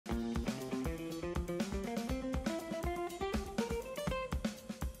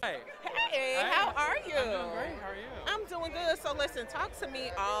Hi. Hey, Hi. how are you? I'm doing great. How are you? I'm doing good. So listen, talk to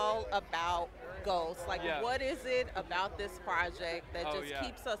me all about Ghosts. Like, Yeah. what is it about this project that Oh, just yeah.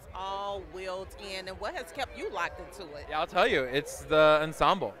 keeps us all willed in, and what has kept you locked into it? Yeah, I'll tell you. It's the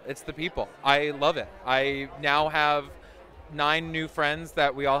ensemble. It's the people. I love it. I now have 9 new friends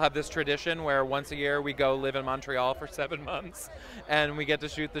that we all have this tradition where once a year we go live in Montreal for 7 months and we get to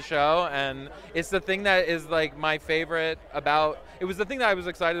shoot the show. And it's the thing that is like my favorite about it was the thing that I was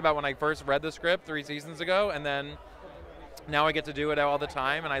excited about when I first read the script 3 seasons ago. And then now I get to do it all the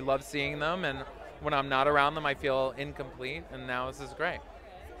time and I love seeing them. And when I'm not around them, I feel incomplete. And now this is great.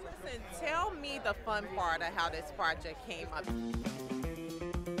 Listen, tell me the fun part of how this project came up.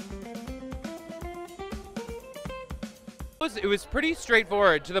 It was pretty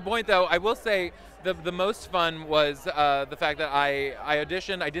straightforward. To the point, though, I will say the most fun was the fact that I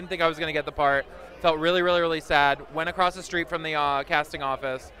auditioned. I didn't think I was going to get the part. Felt really, really, really sad. Went across the street from the casting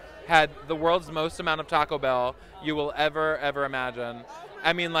office. Had the world's most amount of Taco Bell you will ever imagine.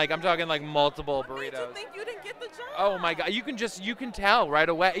 I mean, like, I'm talking like multiple What made burritos. you think you didn't get the job? Oh my God! You can tell right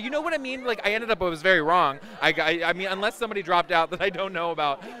away. You know what I mean? Like, I ended up, it was very wrong. I mean, unless somebody dropped out that I don't know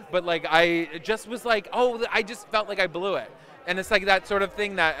about. But like, I just was like, oh, I just felt like I blew it. And it's like that sort of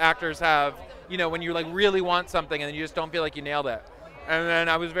thing that actors have, you know, when you like really want something and then you just don't feel like you nailed it. And then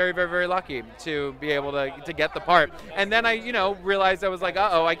I was very, very, very lucky to be able to get the part. And then I, realized I was like,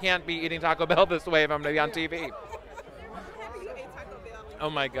 uh-oh, I can't be eating Taco Bell this way if I'm going to be on TV. Oh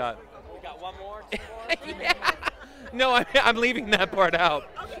my God. We got one more, Yeah. No, I'm leaving that part out.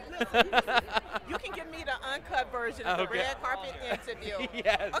 Okay, listen, you can give me the uncut version of the Okay. red carpet interview.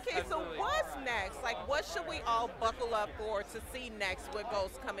 Yes. Okay, absolutely. so what's next? Like, what should we all buckle up for to see next with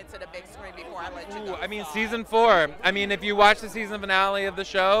Ghosts coming to the big screen before I let you go? I mean, season 4. I mean, if you watch the season finale of the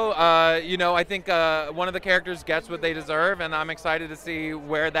show, I think one of the characters gets what they deserve, and I'm excited to see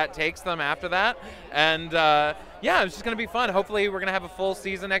where that takes them after that. And yeah, it's just going to be fun. Hopefully, we're going to have a full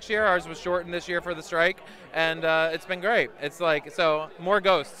season next year. Ours was shortened this year for the strike, and it's been great. It's like, so more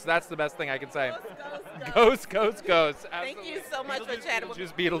ghosts. That's the best thing I can say. Ghosts. Thank you so much for chatting with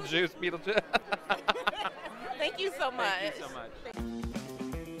me. Beetlejuice. Thank you so much. Thank you so much.